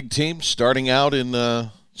 Major league teams starting out in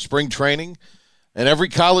spring training, and every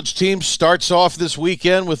college team starts off this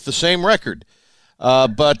weekend with the same record.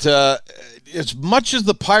 But as much as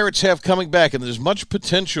the Pirates have coming back, and there's much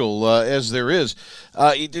potential as there is,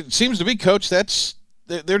 it seems to me, Coach,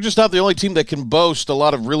 they're just not the only team that can boast a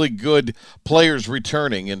lot of really good players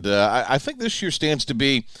returning. And I think this year stands to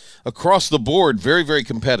be, across the board, very, very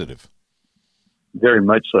competitive. Very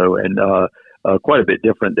much so, and quite a bit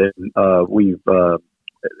different than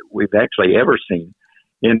we've actually ever seen,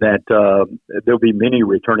 in that there'll be many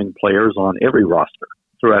returning players on every roster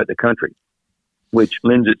throughout the country, which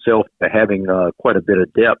lends itself to having quite a bit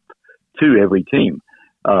of depth to every team.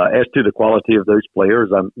 As to the quality of those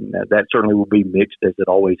players, that certainly will be mixed, as it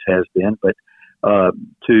always has been. But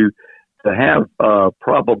to have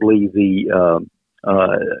probably the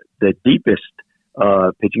deepest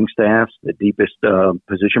pitching staffs, the deepest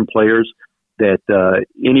position players that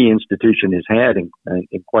any institution has had in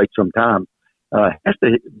quite some time, has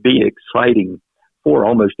to be exciting for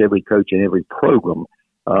almost every coach in every program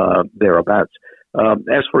thereabouts.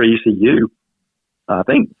 As for ECU, I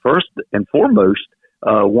think first and foremost,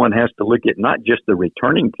 one has to look at not just the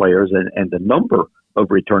returning players and the number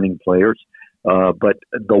of returning players, But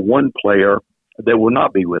the one player that will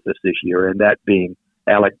not be with us this year, and that being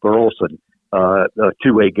Alec Burleson, a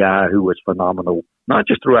two-way guy who was phenomenal, not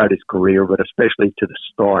just throughout his career, but especially to the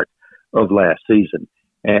start of last season.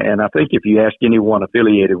 And I think if you ask anyone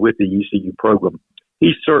affiliated with the ECU program,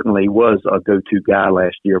 he certainly was a go-to guy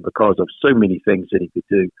last year because of so many things that he could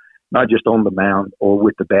do, not just on the mound or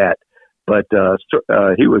with the bat, but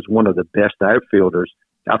he was one of the best outfielders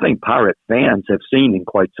I think Pirate fans have seen in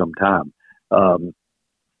quite some time.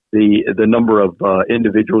 The number of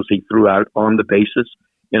individuals he threw out on the bases,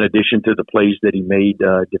 in addition to the plays that he made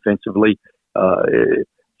defensively,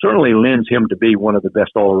 certainly lends him to be one of the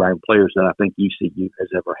best all-around players that I think ECU has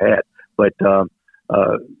ever had. But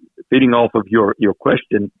feeding off of your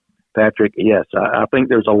question, Patrick, yes, I think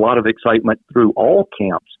there's a lot of excitement through all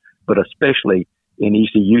camps, but especially in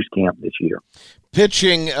ECU's camp this year.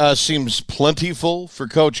 Pitching seems plentiful for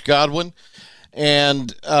Coach Godwin,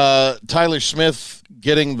 and Tyler Smith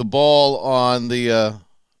getting the ball on the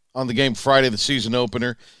game Friday, the season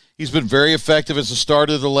opener. He's been very effective as a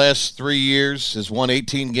starter the last 3 years, has won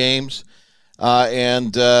 18 games.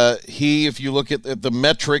 And he, if you look at the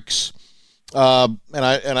metrics, and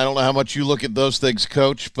I don't know how much you look at those things,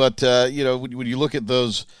 Coach, but when you look at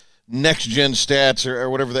those next-gen stats or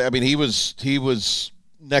whatever, he was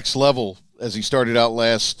next level as he started out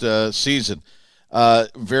last season.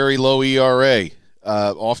 Very low ERA,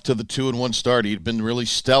 off to the 2-1 start. He'd been really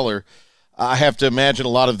stellar. I have to imagine a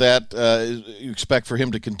lot of that you expect for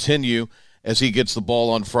him to continue as he gets the ball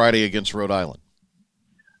on Friday against Rhode Island.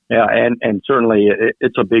 Yeah, and certainly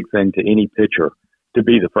it's a big thing to any pitcher to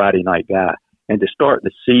be the Friday night guy. And to start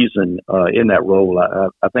the season in that role,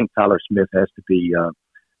 I think Tyler Smith has to be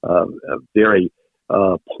very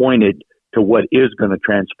pointed to what is going to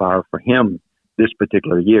transpire for him this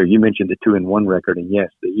particular year. You mentioned the 2-1 record, and yes,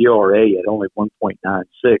 the ERA at only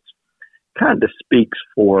 1.96 kind of speaks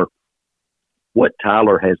for what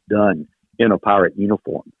Tyler has done in a Pirate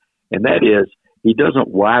uniform. And that is, he doesn't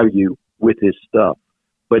wow you with his stuff,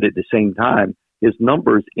 but at the same time, his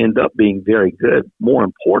numbers end up being very good. More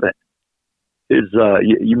important is,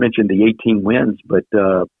 you mentioned the 18 wins, but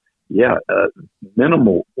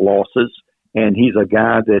minimal losses. And he's a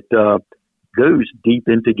guy that goes deep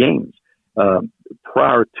into games.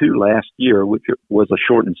 Prior to last year, which was a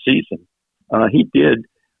shortened season, he did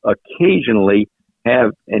occasionally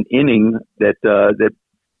have an inning that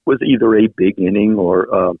was either a big inning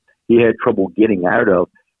or he had trouble getting out of,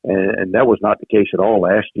 and that was not the case at all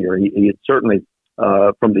last year. He had certainly,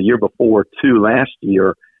 from the year before to last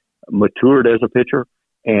year, matured as a pitcher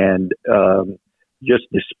and just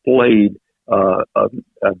displayed a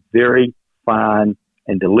very fine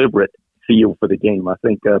and deliberate feel for the game. I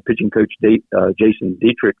think pitching coach Jason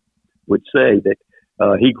Dietrich would say that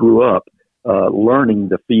he grew up learning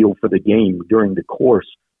the feel for the game during the course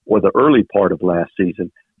or the early part of last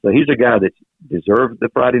season. So he's a guy that deserved the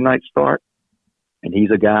Friday night start, and he's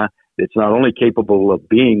a guy that's not only capable of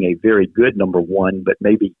being a very good number one, but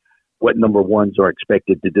maybe what number ones are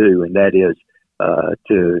expected to do, and that is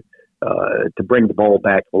to bring the ball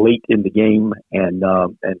back late in the game and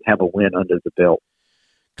have a win under the belt.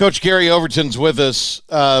 Coach Gary Overton's with us.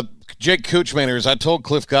 Jake Kutchmaner, as I told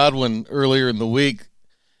Cliff Godwin earlier in the week,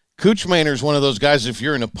 Kutchmaner is one of those guys, if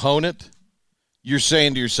you're an opponent, you're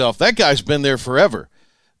saying to yourself, that guy's been there forever.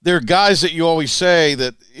 There are guys that you always say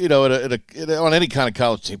that, on any kind of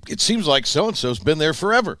college team, it seems like so-and-so's been there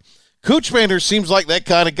forever. Kutchmaner seems like that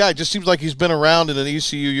kind of guy. Just seems like he's been around in an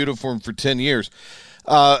ECU uniform for 10 years.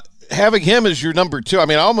 Having him as your number two,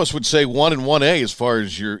 I almost would say 1 and 1A as far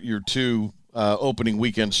as your two opening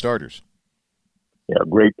weekend starters. Yeah,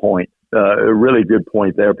 great point. A really good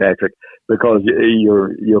point there, Patrick, because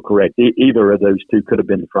you're correct. Either of those two could have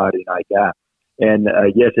been the Friday night guy. And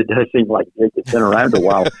yes, it does seem like Jake has been around a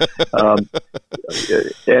while.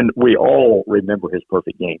 And we all remember his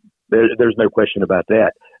perfect game. There's no question about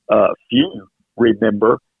that. Few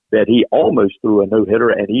remember that he almost threw a no-hitter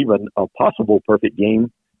and even a possible perfect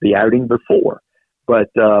game the outing before. But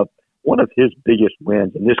one of his biggest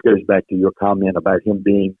wins, and this goes back to your comment about him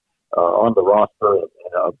being on the roster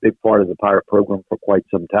and a big part of the Pirate program for quite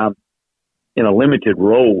some time, in a limited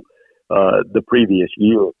role the previous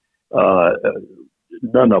year,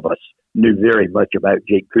 none of us knew very much about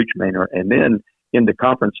Jake Kutchmaner. And then in the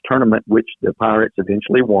conference tournament, which the Pirates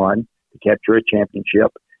eventually won to capture a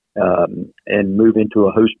championship and move into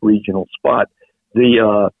a host regional spot,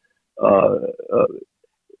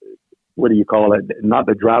 what do you call it? Not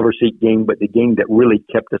the driver's seat game, but the game that really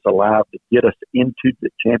kept us alive to get us into the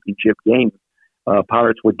championship game.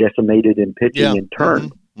 Pirates were decimated in pitching and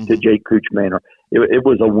turned to Jake Kutchmaner. It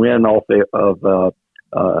was a win off of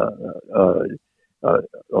a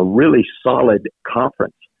really solid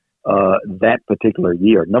conference that particular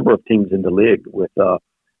year. A number of teams in the league with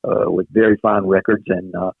very fine records,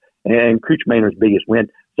 and Cooch Maynard's biggest win.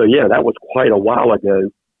 So yeah, that was quite a while ago.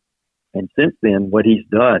 And since then, what he's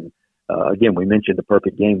done, again, we mentioned the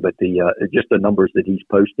perfect game, but just the numbers that he's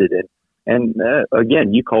posted, and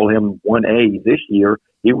again, you call him 1A this year.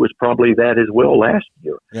 He was probably that as well last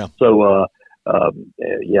year. Yeah. So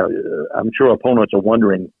I'm sure opponents are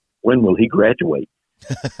wondering, when will he graduate?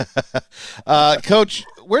 Coach,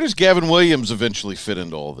 where does Gavin Williams eventually fit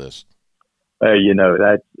into all this?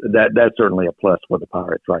 That's certainly a plus for the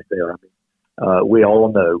Pirates right there. I mean, we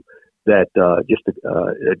all know that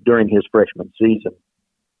during his freshman season,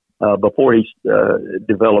 before he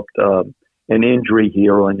developed an injury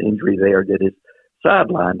here or an injury there that has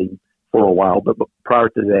sidelined him for a while, but prior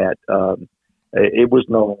to that, it was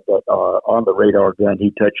known that on the radar gun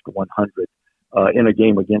he touched 100 in a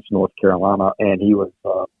game against North Carolina, and he was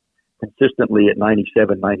consistently at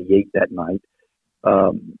 97, 98 that night.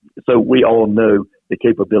 So we all know the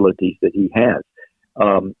capabilities that he has.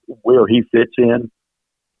 Where he fits in,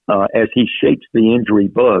 as he shapes the injury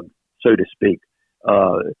bug, so to speak,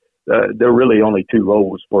 there are really only two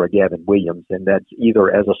roles for a Gavin Williams, and that's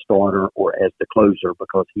either as a starter or as the closer,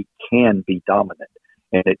 because he can be dominant.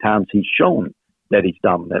 And at times he's shown that he's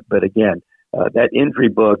dominant. But again, that injury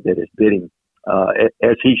bug that is bitten,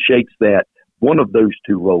 as he shapes that, one of those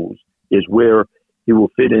two roles is where he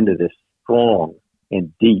will fit into this strong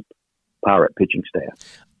and deep Pirate pitching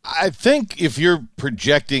staff. I think if you're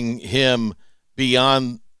projecting him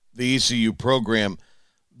beyond the ECU program,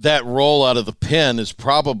 that role out of the pen is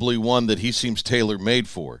probably one that he seems tailor-made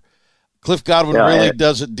for. Cliff Godwin really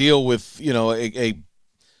doesn't deal with, a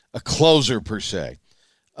closer per se.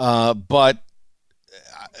 But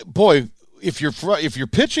boy, if your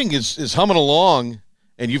pitching is humming along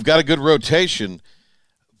and you've got a good rotation,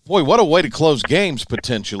 boy, what a way to close games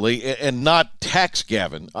potentially and not tax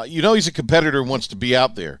Gavin. He's a competitor and wants to be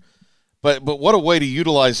out there. But what a way to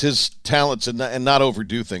utilize his talents and not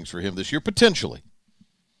overdo things for him this year, potentially.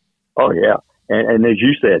 Oh, yeah. And as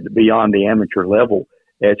you said, beyond the amateur level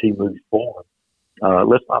as he moves forward,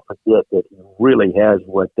 let's not forget that he really has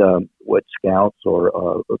what scouts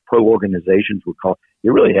or pro organizations would call, he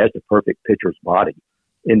really has the perfect pitcher's body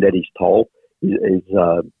in that he's tall. He's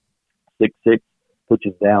 6'6",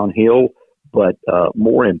 pitches downhill, but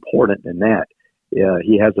more important than that,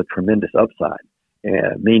 he has a tremendous upside,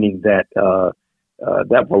 meaning that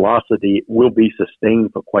that velocity will be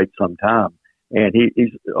sustained for quite some time. And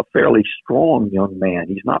he's a fairly strong young man.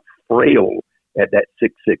 He's not frail at that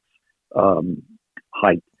 6'6"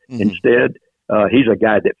 height. Mm-hmm. Instead, he's a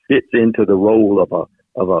guy that fits into the role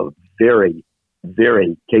of a very,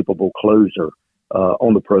 very capable closer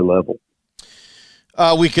on the pro level.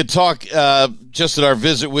 We could talk just at our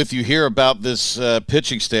visit with you here about this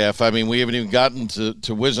pitching staff. I mean, we haven't even gotten to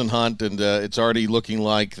Whisenhunt, and it's already looking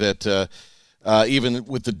like that even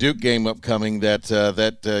with the Duke game upcoming,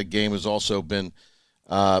 that game has also been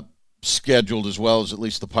scheduled, as well as at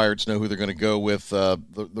least the Pirates know who they're going to go with, the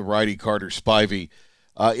righty Carter Spivey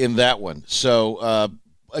in that one. So,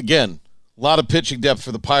 again, a lot of pitching depth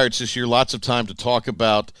for the Pirates this year, lots of time to talk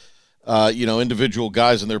about individual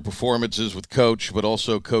guys and their performances with Coach, but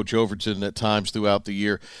also Coach Overton at times throughout the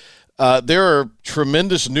year. There are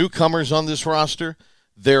tremendous newcomers on this roster.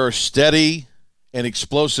 There are steady and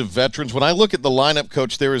explosive veterans. When I look at the lineup,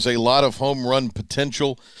 Coach, there is a lot of home run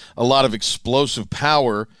potential, a lot of explosive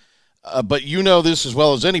power. But you know this as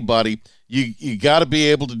well as anybody. You got to be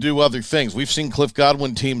able to do other things. We've seen Cliff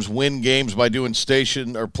Godwin teams win games by doing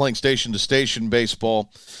station or playing station-to-station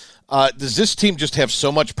baseball. Does this team just have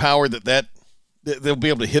so much power that they'll be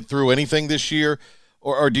able to hit through anything this year?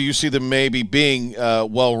 Or do you see them maybe being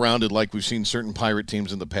well-rounded like we've seen certain Pirate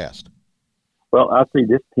teams in the past? Well, I see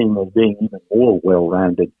this team as being even more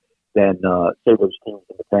well-rounded than, say, those teams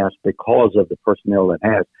in the past because of the personnel it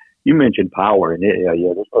has. You mentioned power, and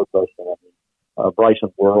there's no question.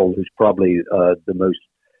 Bryson Worrell, who's probably the most,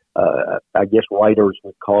 I guess writers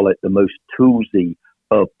would call it the most toolsy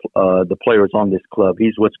of the players on this club.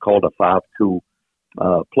 He's what's called a 5-tool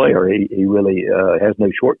player. He really has no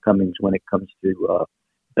shortcomings when it comes to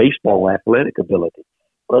baseball athletic ability.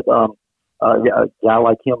 But a guy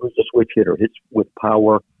like him who's a switch hitter, hits with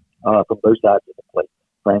power from both sides of the plate.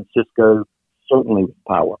 Francisco, certainly with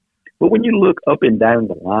power. But when you look up and down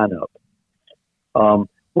the lineup,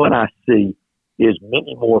 what I see is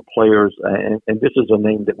many more players, and this is a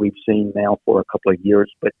name that we've seen now for a couple of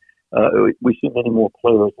years, but we see many more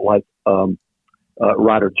players like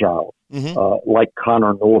Ryder Giles, like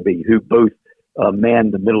Connor Norby, who both man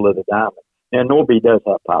the middle of the diamond. And Norby does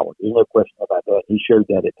have power. There's no question about that. He showed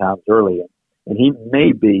that at times earlier. And he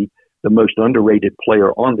may be the most underrated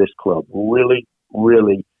player on this club. Really,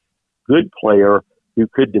 really good player who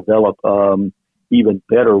could develop even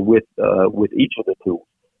better with each of the tools.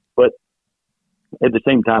 But at the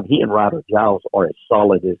same time, he and Ryder Giles are as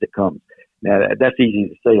solid as it comes. Now, that's easy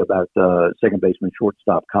to say about second baseman,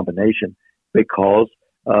 shortstop combination because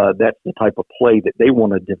that's the type of play that they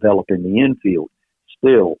want to develop in the infield.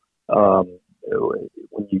 Still,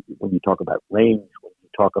 when you talk about range, when you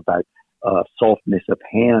talk about softness of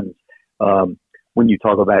hands, when you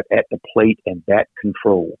talk about at the plate and bat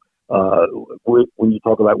control, when you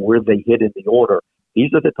talk about where they hit in the order,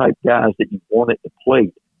 these are the type of guys that you want at the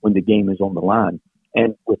plate when the game is on the line.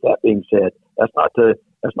 And with that being said, that's not to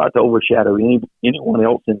overshadow anyone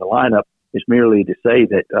else in the lineup. It's merely to say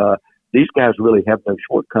that these guys really have no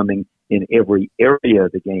shortcoming in every area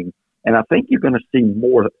of the game. And I think you're going to see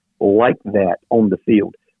more like that on the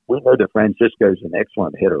field. We know that Francisco's an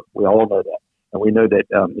excellent hitter. We all know that. And we know that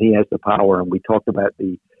he has the power, and we talked about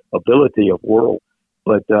the ability of Worrell.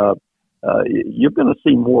 But you're going to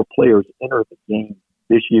see more players enter the game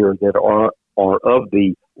this year that are of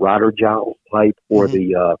the Ryder Giles type or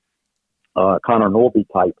the Connor Norby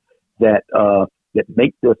type that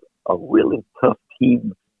make this a really tough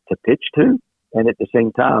team to pitch to, and at the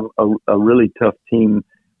same time a really tough team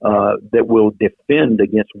that will defend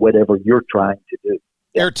against whatever you're trying to do.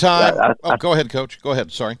 Airtime. Go ahead, Coach. Go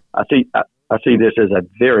ahead. Sorry. I see this as a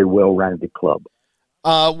very well-rounded club.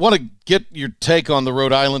 Want to get your take on the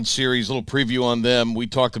Rhode Island series, a little preview on them. We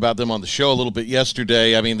talked about them on the show a little bit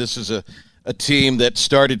yesterday. I mean, this is a team that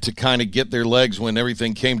started to kind of get their legs when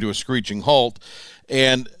everything came to a screeching halt.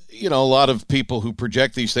 And, you know, a lot of people who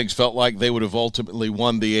project these things felt like they would have ultimately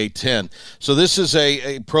won the A-10. So this is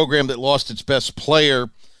a program that lost its best player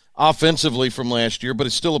offensively from last year, but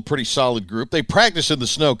it's still a pretty solid group. They practice in the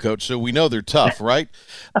snow, Coach, so we know they're tough, right?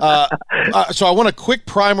 So I want a quick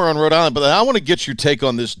primer on Rhode Island, but then I want to get your take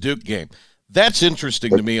on this Duke game. That's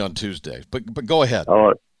interesting to me on Tuesday, but go ahead.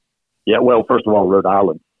 Yeah, well, first of all, Rhode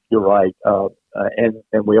Island, you're right. And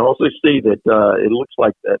we also see that it looks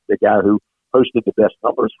like that the guy who posted the best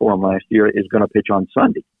numbers for him last year is going to pitch on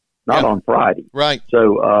Sunday, not on Friday. Right.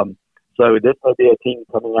 So this may be a team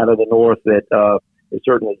coming out of the North that is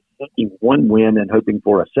certainly seeking one win and hoping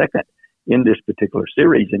for a second in this particular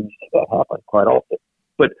series, and you see that happen quite often.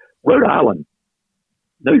 But Rhode Island,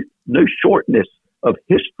 no shortness of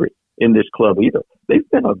history in this club either. They've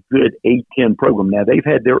been a good A-10 program. Now, they've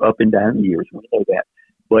had their up and down years, we know that,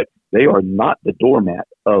 but they are not the doormat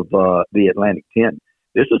of the Atlantic 10.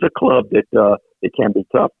 This is a club that it can be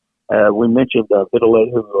tough. We mentioned Vitale,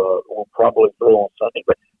 who will probably throw on Sunday,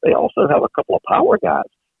 but they also have a couple of power guys.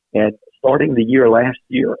 And starting the year last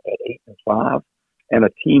year at 8-5, and a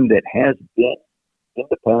team that has been in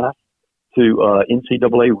the past to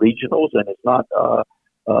NCAA regionals and is not a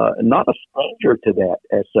stranger to that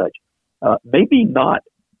as such. Maybe not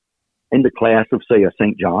in the class of, say, a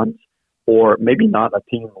St. John's, or maybe not a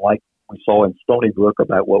team like we saw in Stony Brook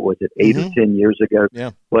about, what was it, 8 or 10 years ago.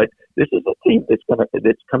 Yeah. But this is a team that's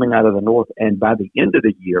coming out of the North, and by the end of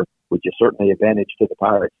the year, which is certainly advantage to the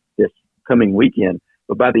Pirates this coming weekend,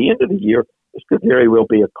 but by the end of the year, this could very well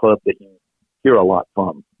be a club that you hear a lot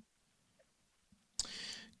from.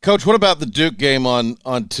 Coach, what about the Duke game on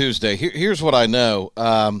Tuesday? Here's what I know.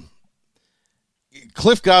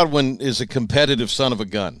 Cliff Godwin is a competitive son of a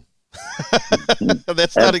gun.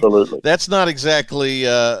 That's not exactly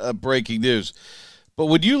breaking news. But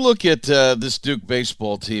when you look at this Duke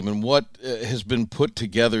baseball team and what has been put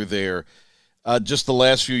together there just the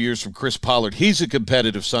last few years from Chris Pollard, he's a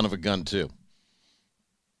competitive son of a gun too.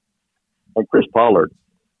 And Chris Pollard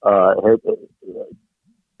has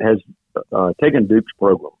taken Duke's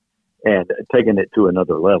program and taken it to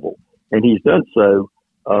another level. And he's done so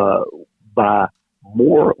by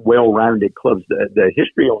more well-rounded clubs. The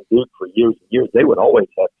history on Duke for years and years, they would always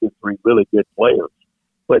have 2-3 really good players,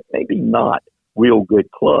 but maybe not real good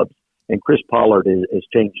clubs. And Chris Pollard has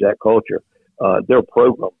changed that culture. Their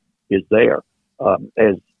program is there,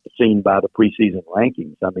 as seen by the preseason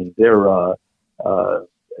rankings. I mean, they're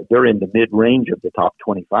in the mid-range of the top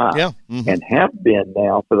 25 and have been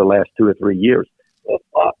now for the last 2 or 3 years. Let's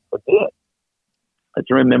not forget. Let's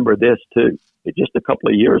remember this, too. Just a couple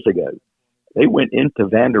of years ago, they went into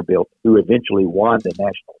Vanderbilt, who eventually won the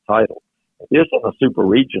national title. This in a super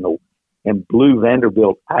regional, and blew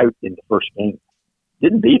Vanderbilt out in the first game.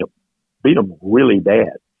 Didn't beat them. Beat them really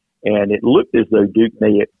bad. And it looked as though Duke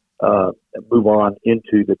may move on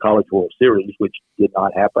into the College World Series, which did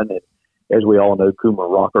not happen. And as we all know, Kumar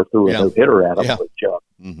Rocker threw a no-hitter at them,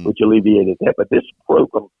 which alleviated that. But this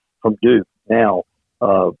program from Duke now.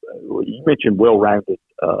 You mentioned well-rounded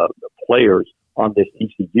players on this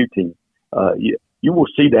ECU team. You will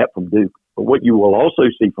see that from Duke. But what you will also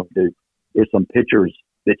see from Duke is some pitchers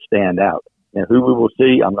that stand out. And who we will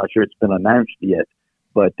see, I'm not sure it's been announced yet.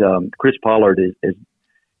 But Chris Pollard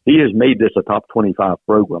he has made this a top 25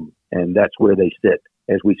 program, and that's where they sit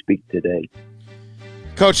as we speak today.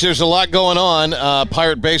 Coach, there's a lot going on.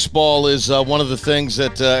 Pirate baseball is one of the things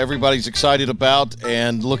that everybody's excited about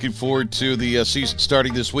and looking forward to the season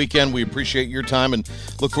starting this weekend. We appreciate your time and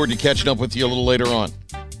look forward to catching up with you a little later on.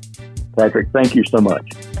 Patrick, thank you so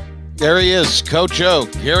much. There he is, Coach O,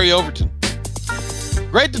 Gary Overton.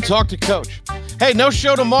 Great to talk to Coach. Hey, no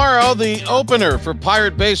show tomorrow. The opener for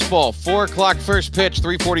Pirate baseball, 4 o'clock first pitch,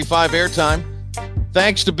 3:45 airtime.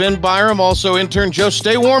 Thanks to Ben Byram, also intern Joe.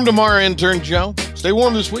 Stay warm tomorrow, intern Joe. Stay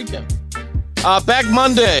warm this weekend. Back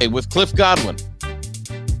Monday with Cliff Godwin.